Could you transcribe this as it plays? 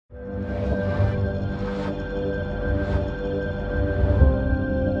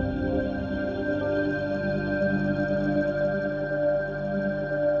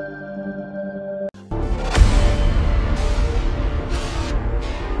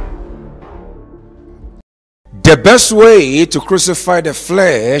The best way to crucify the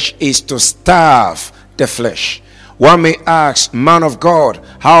flesh is to starve the flesh. One may ask, man of God,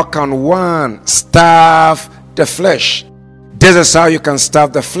 how can one starve the flesh? This is how you can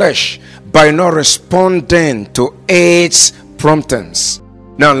starve the flesh: by not responding to its promptings.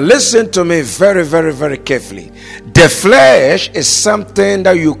 Now listen to me very, very, very carefully. The flesh is something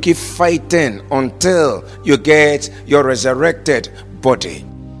that you keep fighting until you get your resurrected body.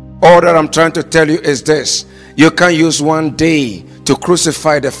 All that I'm trying to tell you is this: you can't use one day to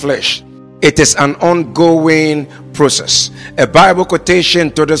crucify the flesh. It is an ongoing process. A Bible quotation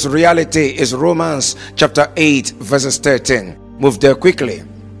to this reality is Romans chapter 8 verses 13. Move there quickly.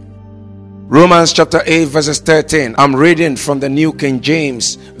 Romans chapter 8 verses 13. I'm reading from the New King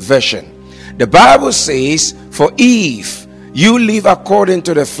James Version. The Bible says, "For if you live according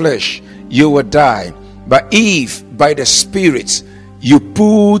to the flesh, you will die. But if by the Spirit you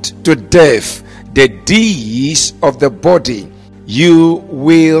put to death the deeds of the body, you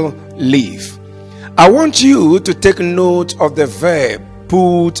will live." I want you to take note of the verb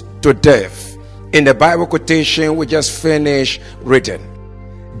 "put to death" in the Bible quotation we just finished reading.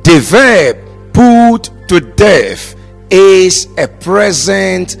 The verb "put to death" is a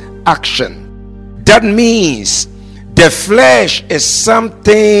present action. That means the flesh is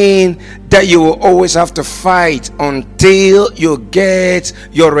something that you will always have to fight until you get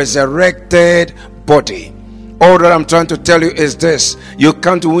your resurrected body. All that I'm trying to tell you is this: you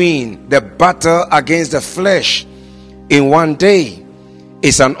can't win the battle against the flesh in one day.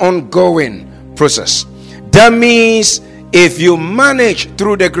 It's an ongoing process. That means if you manage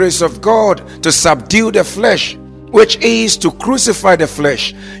through the grace of God to subdue the flesh, which is to crucify the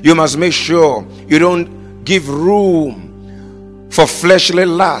flesh, you must make sure you don't give room for fleshly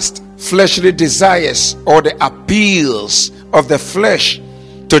lust, fleshly desires, or the appeals of the flesh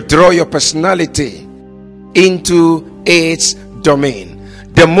to draw your personality into its domain.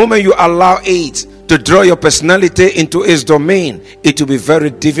 The moment you allow it to draw your personality into its domain, it will be very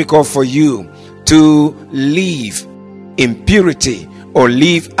difficult for you to live in purity or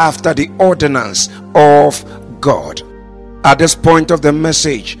live after the ordinance of God. At this point of the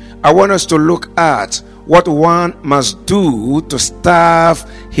message, I want us to look at what one must do to starve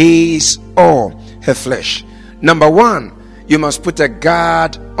his or her flesh. Number one, you must put a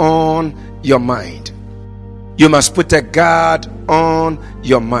guard on your mind. You must put a guard on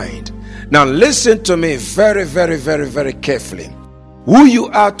your mind. Now listen to me very, very, very, very carefully. Who you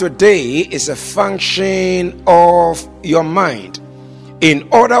are today is a function of your mind. In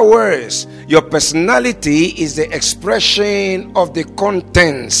other words, your personality is the expression of the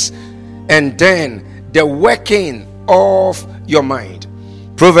contents and then the working of your mind.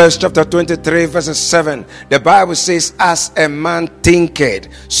 Proverbs chapter 23 verses 7, the Bible says, "As a man thinketh,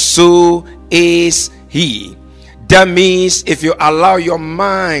 so is he." That means if you allow your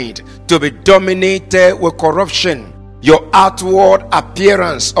mind to be dominated with corruption, your outward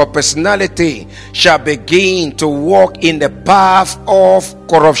appearance or personality shall begin to walk in the path of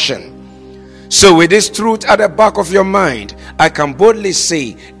corruption. So with this truth at the back of your mind, I can boldly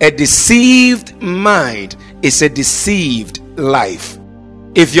say a deceived mind is a deceived life.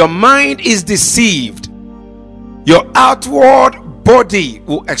 If your mind is deceived, your outward body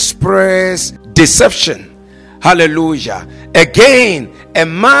will express deception. Hallelujah. Again, a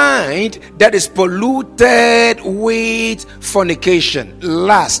mind that is polluted with fornication,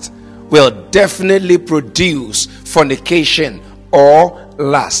 lust, will definitely produce fornication or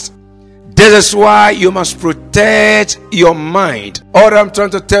lust. This is why you must protect your mind. All I'm trying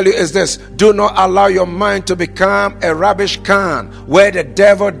to tell you is this: do not allow your mind to become a rubbish can where the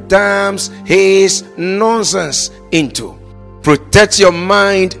devil dumps his nonsense into. Protect your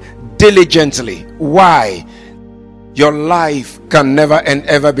mind diligently. Why? Your life can never and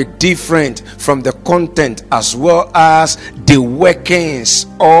ever be different from the content as well as the workings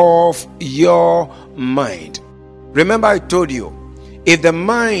of your mind. Remember, I told you, if the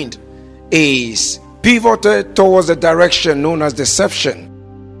mind is pivoted towards the direction known as deception,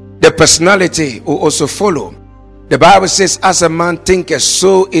 the personality will also follow. The Bible says, "As a man thinketh,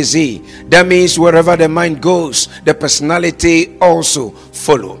 so is he." That means wherever the mind goes, the personality also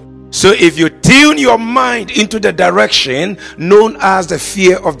follow. So if you tune your mind into the direction known as the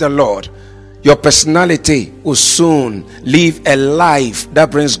fear of the Lord, your personality will soon live a life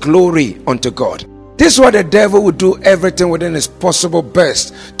that brings glory unto God. This is why the devil will do everything within his possible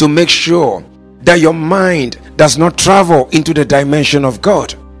best to make sure that your mind does not travel into the dimension of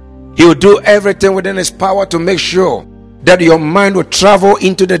God. He will do everything within his power to make sure that your mind will travel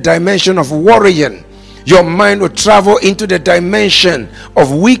into the dimension of worrying. Your mind will travel into the dimension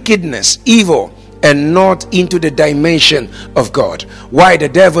of wickedness, evil, and not into the dimension of God. Why? The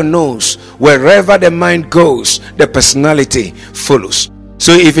devil knows wherever the mind goes, the personality follows.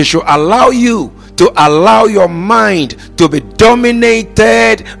 So if it should allow you to allow your mind to be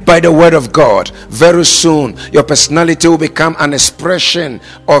dominated by the word of God, very soon your personality will become an expression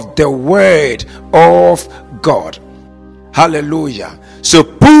of the word of God. Hallelujah. So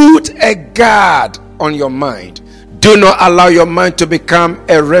put a guard on your mind. Do not allow your mind to become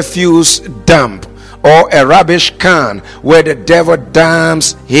a refuse dump or a rubbish can where the devil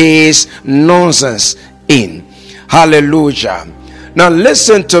dumps his nonsense in. Hallelujah. Now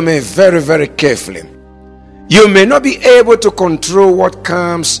listen to me very, very carefully. You may not be able to control what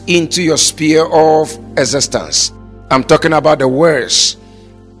comes into your sphere of existence. I'm talking about the words,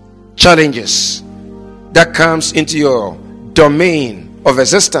 challenges that comes into your domain of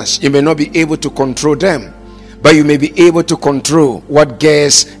existence. You may not be able to control them, but you may be able to control what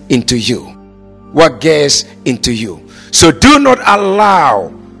gets into you. What gets into you. So do not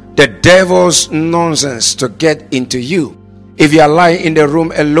allow the devil's nonsense to get into you. If you are lying in the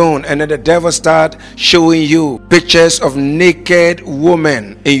room alone and then the devil start showing you pictures of naked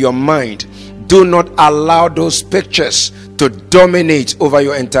women in your mind, do not allow those pictures to dominate over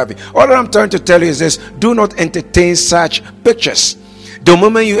your entire being. All that I'm trying to tell you is this: do not entertain such pictures. The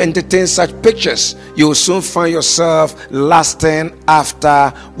moment you entertain such pictures, you will soon find yourself lusting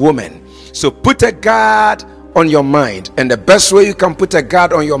after women. So put a guard on your mind, and the best way you can put a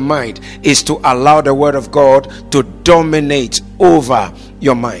guard on your mind is to allow the word of God to dominate over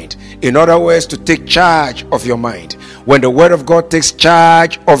your mind. In other words, to take charge of your mind. When the word of God takes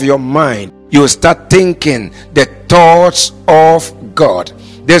charge of your mind, you will start thinking the thoughts of God.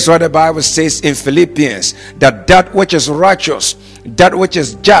 That's what the Bible says in Philippians, that which is righteous, that which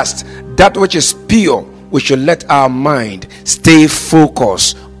is just, that which is pure, we should let our mind stay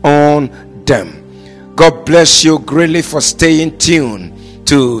focused on them. God bless you greatly for staying tuned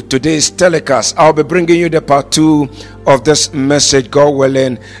to today's telecast. I'll be bringing you the part 2 of this message, God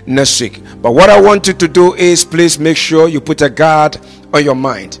willing, next week. But what I want you to do is, please make sure you put a guard on your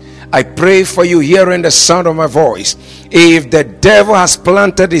mind. I pray for you hearing the sound of my voice. If the devil has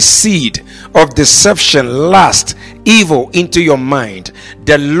planted a seed of deception, lust, evil into your mind,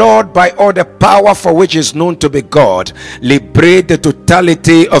 the Lord, by all the power for which is known to be God, liberate the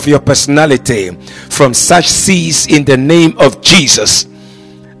totality of your personality from such seeds in the name of Jesus.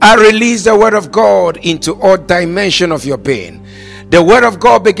 I release the word of God into all dimensions of your being. The word of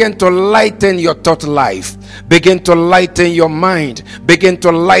God begin to lighten your thought life, begin to lighten your mind, begin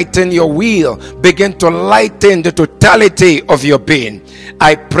to lighten your will, begin to lighten the totality of your being.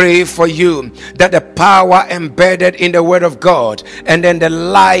 I pray for you that the power embedded in the word of God and then the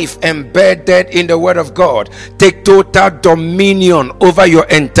life embedded in the word of God take total dominion over your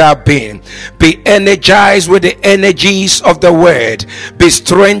entire being. Be energized with the energies of the word. Be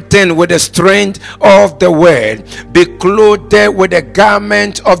strengthened with the strength of the word. Be clothed with the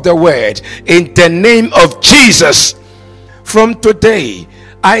garment of the word. In the name of Jesus, from today,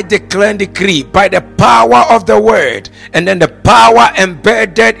 I declare and decree by the power of the word and then the power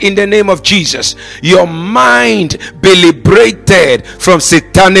embedded in the name of Jesus, your mind be liberated from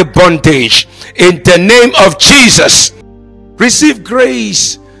satanic bondage. In the name of Jesus, receive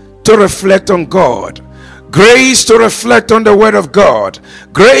grace to reflect on God, grace to reflect on the word of God,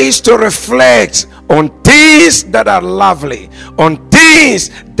 grace to reflect on things that are lovely, on things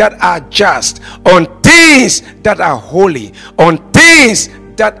that are just, on things that are holy, on things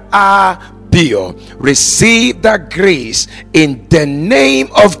that are pure. Receive that grace in the name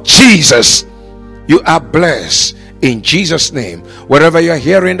of Jesus. You are blessed in Jesus' name. Wherever you are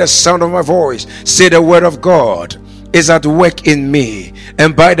hearing the sound of my voice, say the word of God is at work in me,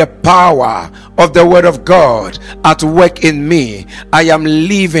 and by the power of the word of God at work in me, I am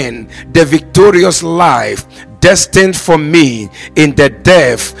living the victorious life destined for me in the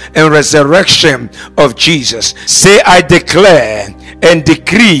death and resurrection of Jesus. Say, I declare and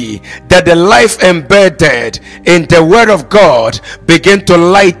decree that the life embedded in the word of God begin to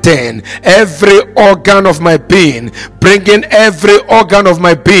lighten every organ of my being, bringing every organ of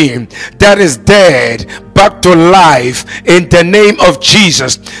my being that is dead back to life in the name of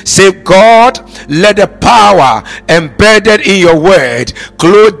Jesus. Say, God, let the power embedded in your word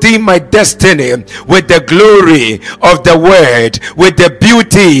clothing my destiny with the glory of the word, with the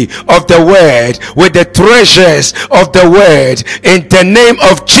beauty of the word, with the treasures of the word, in the name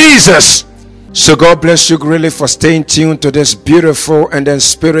of Jesus. So God bless you really for staying tuned to this beautiful and then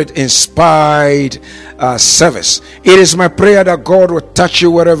spirit-inspired service. It is my prayer that God will touch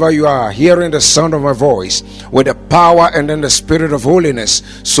you wherever you are, hearing the sound of my voice, with the power and then the spirit of holiness,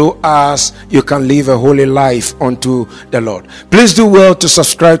 so as you can live a holy life unto the Lord. Please do well to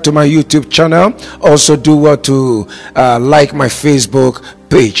subscribe to my YouTube channel. Also do well to like my Facebook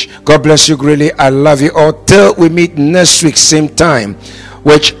page. God bless you really. I love you all. Till we meet next week, same time,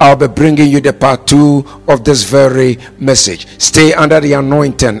 which I'll be bringing you the part 2 of this very message. Stay under the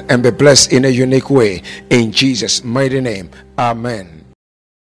anointing and be blessed in a unique way. In Jesus' mighty name. Amen.